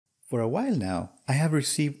For a while now, I have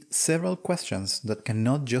received several questions that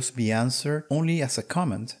cannot just be answered only as a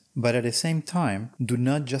comment, but at the same time do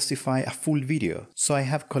not justify a full video, so I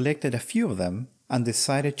have collected a few of them and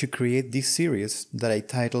decided to create this series that I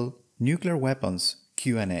titled Nuclear Weapons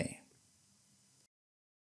Q&A.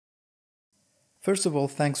 First of all,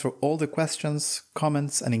 thanks for all the questions,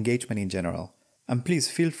 comments, and engagement in general. And please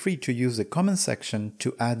feel free to use the comment section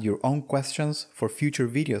to add your own questions for future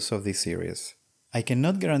videos of this series. I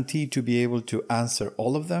cannot guarantee to be able to answer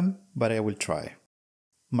all of them, but I will try.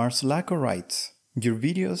 Marslako writes, "Your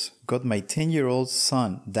videos got my 10-year-old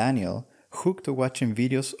son, Daniel, hooked to watching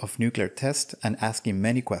videos of nuclear tests and asking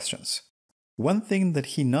many questions. One thing that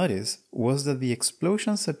he noticed was that the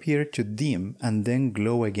explosions appeared to dim and then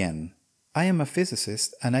glow again. I am a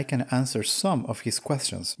physicist and I can answer some of his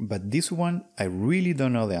questions, but this one I really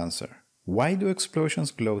don't know the answer. Why do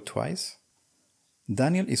explosions glow twice?"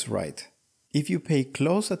 Daniel is right. If you pay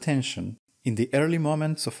close attention, in the early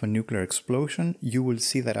moments of a nuclear explosion, you will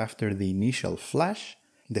see that after the initial flash,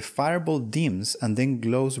 the fireball dims and then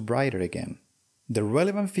glows brighter again. The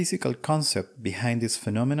relevant physical concept behind this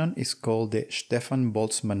phenomenon is called the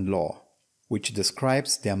Stefan-Boltzmann law, which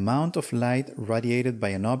describes the amount of light radiated by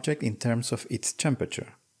an object in terms of its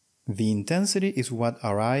temperature. The intensity is what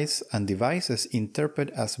our eyes and devices interpret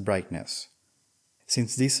as brightness.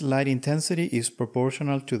 Since this light intensity is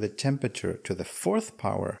proportional to the temperature to the fourth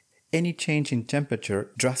power, any change in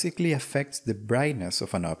temperature drastically affects the brightness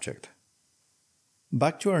of an object.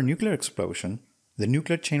 Back to our nuclear explosion, the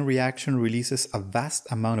nuclear chain reaction releases a vast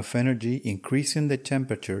amount of energy, increasing the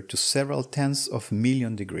temperature to several tenths of a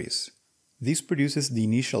million degrees. This produces the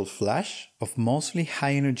initial flash of mostly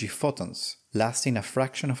high-energy photons, lasting a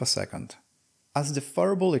fraction of a second. As the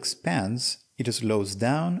fireball expands, it slows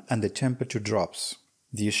down and the temperature drops.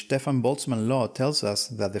 The Stefan-Boltzmann law tells us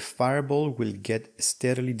that the fireball will get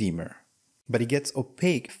steadily dimmer, but it gets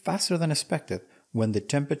opaque faster than expected when the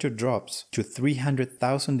temperature drops to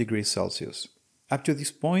 300,000 degrees Celsius. Up to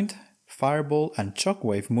this point, fireball and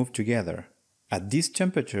shockwave move together. At this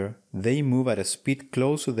temperature, they move at a speed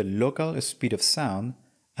close to the local speed of sound,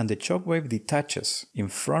 and the shockwave detaches in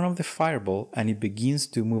front of the fireball and it begins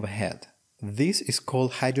to move ahead. This is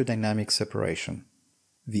called hydrodynamic separation.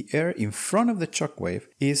 The air in front of the shockwave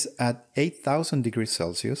is at 8,000 degrees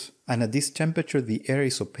Celsius, and at this temperature the air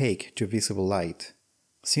is opaque to visible light.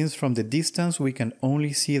 Since from the distance we can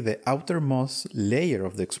only see the outermost layer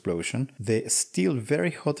of the explosion, the still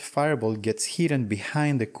very hot fireball gets hidden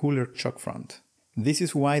behind the cooler shock front. This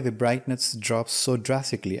is why the brightness drops so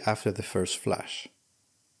drastically after the first flash.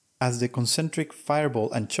 As the concentric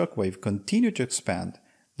fireball and shockwave continue to expand,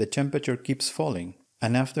 the temperature keeps falling,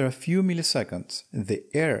 and after a few milliseconds, the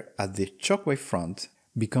air at the shockwave front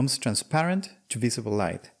becomes transparent to visible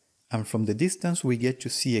light, and from the distance we get to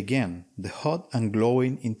see again the hot and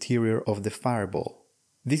glowing interior of the fireball.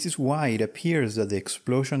 This is why it appears that the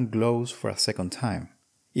explosion glows for a second time.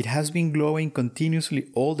 It has been glowing continuously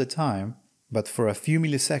all the time, but for a few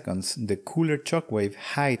milliseconds the cooler shockwave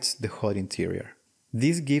hides the hot interior.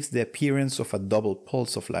 This gives the appearance of a double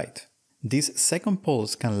pulse of light. This second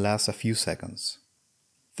pulse can last a few seconds.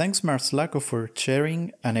 Thanks Marslako for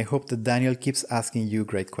sharing, and I hope that Daniel keeps asking you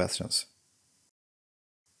great questions.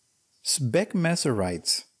 Smkow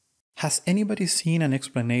writes, "Has anybody seen an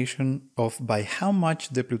explanation of by how much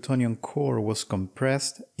the plutonium core was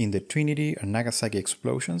compressed in the Trinity or Nagasaki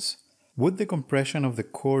explosions? Would the compression of the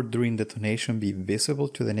core during detonation be visible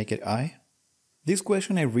to the naked eye?" This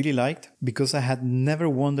question I really liked because I had never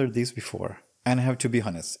wondered this before, and I have to be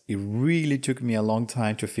honest, it really took me a long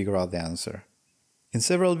time to figure out the answer. In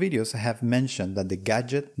several videos I have mentioned that the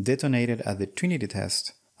Gadget detonated at the Trinity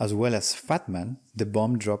test, as well as Fatman, the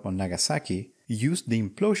bomb dropped on Nagasaki, used the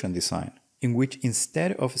implosion design, in which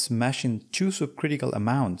instead of smashing two subcritical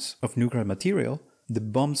amounts of nuclear material, the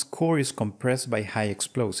bomb's core is compressed by high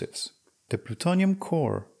explosives. The plutonium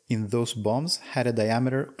core in those bombs had a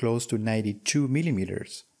diameter close to 92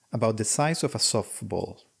 millimeters, about the size of a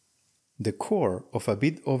softball. The core of a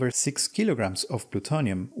bit over 6 kilograms of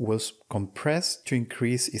plutonium was compressed to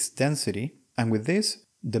increase its density, and with this,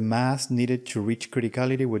 the mass needed to reach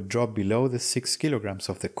criticality would drop below the 6 kilograms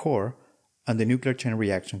of the core, and the nuclear chain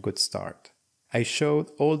reaction could start. I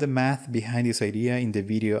showed all the math behind this idea in the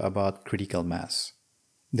video about critical mass.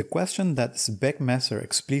 The question that Smkow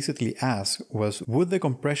explicitly asked was, would the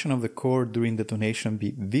compression of the core during detonation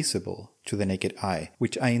be visible to the naked eye,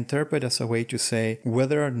 which I interpret as a way to say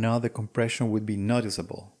whether or not the compression would be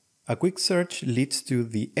noticeable. A quick search leads to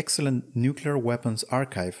the excellent nuclear weapons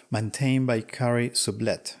archive maintained by Kari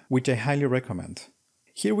Sublet, which I highly recommend.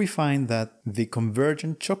 Here we find that the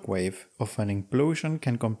convergent shockwave of an implosion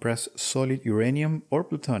can compress solid uranium or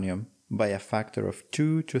plutonium by a factor of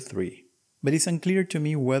 2 to 3. But it's unclear to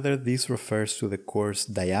me whether this refers to the core's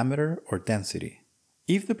diameter or density.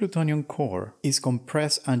 If the plutonium core is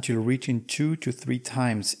compressed until reaching 2 to 3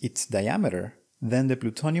 times its diameter, then the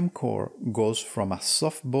plutonium core goes from a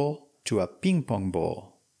softball to a ping-pong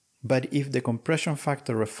ball. But if the compression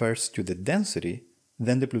factor refers to the density,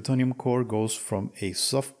 then the plutonium core goes from a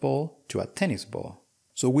softball to a tennis ball.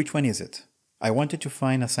 So which one is it? I wanted to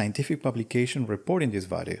find a scientific publication reporting this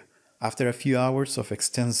value. After a few hours of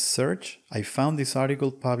extensive search, I found this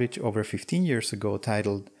article published over 15 years ago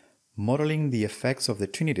titled Modeling the Effects of the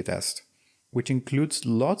Trinity Test, which includes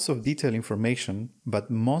lots of detailed information, but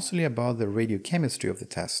mostly about the radiochemistry of the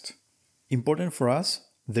test. Important for us,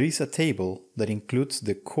 there is a table that includes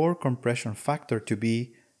the core compression factor to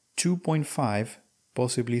be 2.5,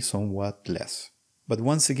 possibly somewhat less. But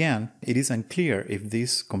once again, it is unclear if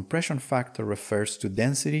this compression factor refers to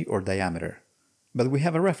density or diameter. But we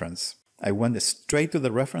have a reference. I went straight to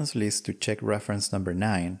the reference list to check reference number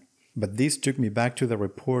 9, but this took me back to the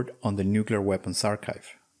report on the Nuclear Weapons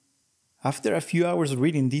Archive. After a few hours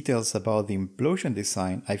reading details about the implosion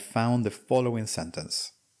design, I found the following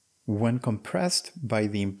sentence. When compressed by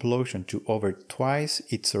the implosion to over twice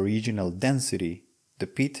its original density, the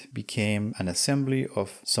pit became an assembly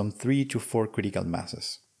of some 3 to 4 critical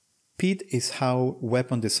masses. Pit is how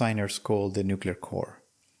weapon designers call the nuclear core.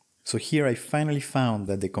 So here I finally found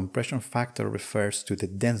that the compression factor refers to the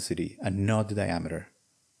density and not the diameter.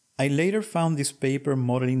 I later found this paper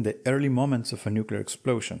modeling the early moments of a nuclear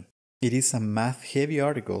explosion. It is a math-heavy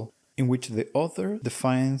article in which the author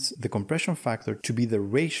defines the compression factor to be the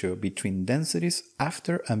ratio between densities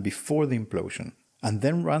after and before the implosion, and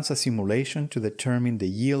then runs a simulation to determine the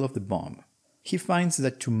yield of the bomb. He finds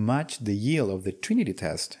that to match the yield of the Trinity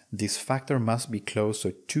test, this factor must be close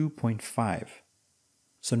to 2.5.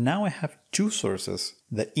 So now I have two sources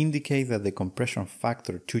that indicate that the compression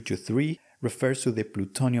factor 2 to 3 refers to the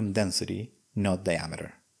plutonium density, not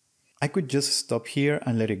diameter. I could just stop here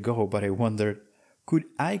and let it go, but I wondered, could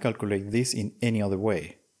I calculate this in any other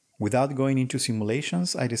way? Without going into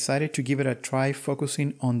simulations, I decided to give it a try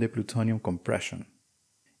focusing on the plutonium compression.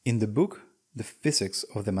 In the book, The Physics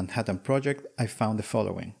of the Manhattan Project, I found the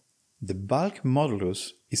following. The bulk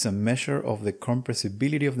modulus is a measure of the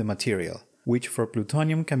compressibility of the material, which for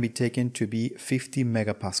plutonium can be taken to be 50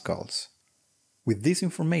 megapascals. With this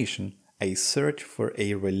information, I searched for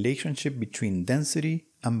a relationship between density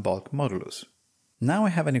and bulk modulus. Now I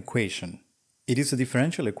have an equation. It is a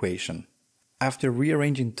differential equation. After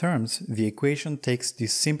rearranging terms, the equation takes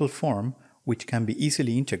this simple form, which can be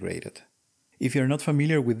easily integrated. If you are not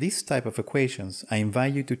familiar with this type of equations, I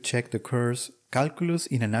invite you to check the course Calculus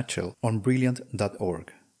in a Nutshell on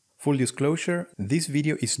Brilliant.org. Full disclosure, this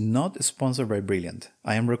video is not sponsored by Brilliant.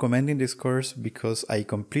 I am recommending this course because I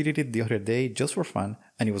completed it the other day just for fun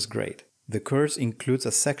and it was great. The course includes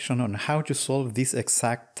a section on how to solve this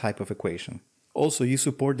exact type of equation. Also, you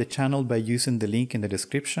support the channel by using the link in the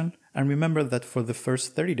description, and remember that for the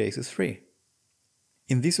first 30 days it's free.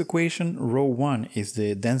 In this equation, rho 1 is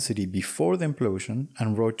the density before the implosion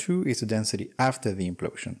and rho 2 is the density after the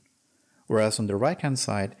implosion. Whereas on the right-hand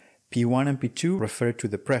side, P1 and P2 refer to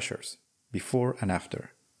the pressures, before and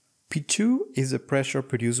after. P2 is the pressure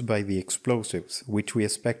produced by the explosives, which we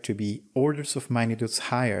expect to be orders of magnitudes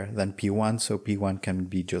higher than P1, so P1 can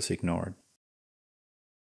be just ignored.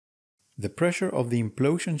 The pressure of the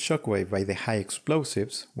implosion shockwave by the high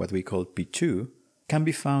explosives, what we call P2, can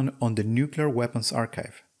be found on the Nuclear Weapons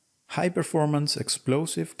Archive. High-performance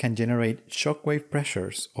explosive can generate shockwave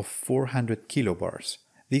pressures of 400 kilobars.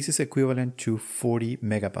 This is equivalent to 40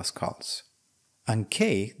 megapascals. And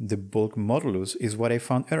K, the bulk modulus, is what I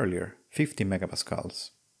found earlier, 50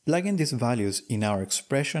 megapascals. Plugging these values in our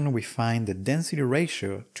expression, we find the density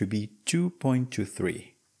ratio to be 2.23.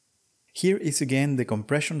 Here is again the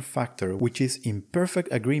compression factor, which is in perfect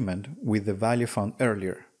agreement with the value found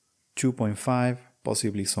earlier, 2.5,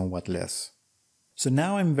 possibly somewhat less. So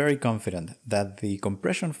now I'm very confident that the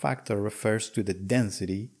compression factor refers to the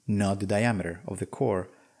density, not the diameter of the core,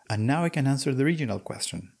 and now I can answer the original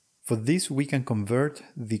question. For this, we can convert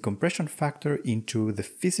the compression factor into the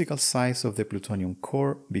physical size of the plutonium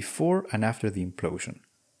core before and after the implosion.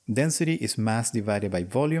 Density is mass divided by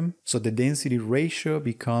volume, so the density ratio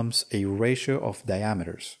becomes a ratio of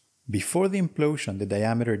diameters. Before the implosion, the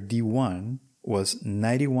diameter D1 was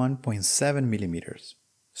 91.7 millimeters.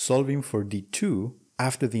 Solving for D2,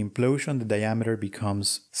 after the implosion, the diameter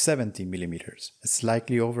becomes 70 millimeters,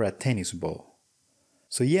 slightly over a tennis ball.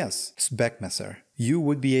 So yes, Speckmesser, you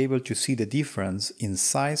would be able to see the difference in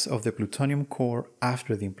size of the plutonium core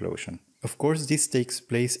after the implosion. Of course, this takes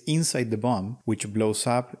place inside the bomb, which blows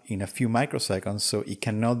up in a few microseconds, so it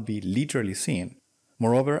cannot be literally seen.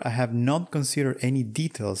 Moreover, I have not considered any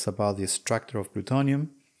details about the structure of plutonium,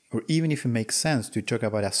 or even if it makes sense to talk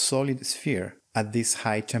about a solid sphere at these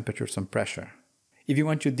high temperatures and pressure. If you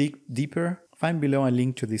want to dig deeper, find below a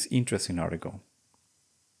link to this interesting article.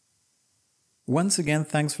 Once again,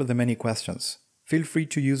 thanks for the many questions. Feel free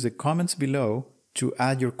to use the comments below to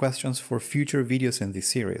add your questions for future videos in this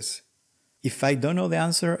series. If I don't know the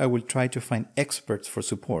answer, I will try to find experts for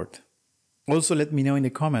support. Also, let me know in the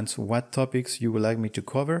comments what topics you would like me to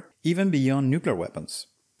cover, even beyond nuclear weapons,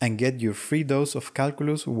 and get your free dose of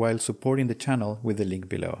calculus while supporting the channel with the link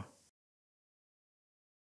below.